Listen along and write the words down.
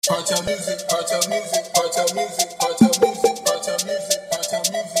Cartel music, cartel music, cartel music, cartel music, cartel music, cartel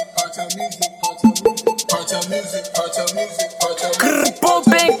music, cartel music, cartel music, cartel music, cartel music. Boom,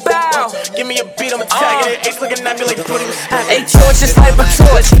 big bow. Give me a beat, I'ma tag it. Ace looking at me like what he was having. Hey, torch, just like a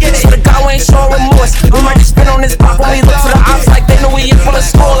torch. So the guy we ain't showing remorse. We might just spin on this block when we look to the ops like they know we in for the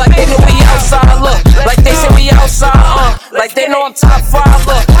score, like they know we outside. Look, like they say we outside, like they know I'm top 5.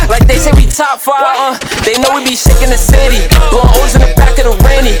 Look, like they say we top 5, They know we be shaking the city, blowing O's in the back of the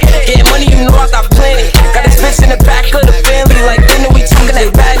Rennie.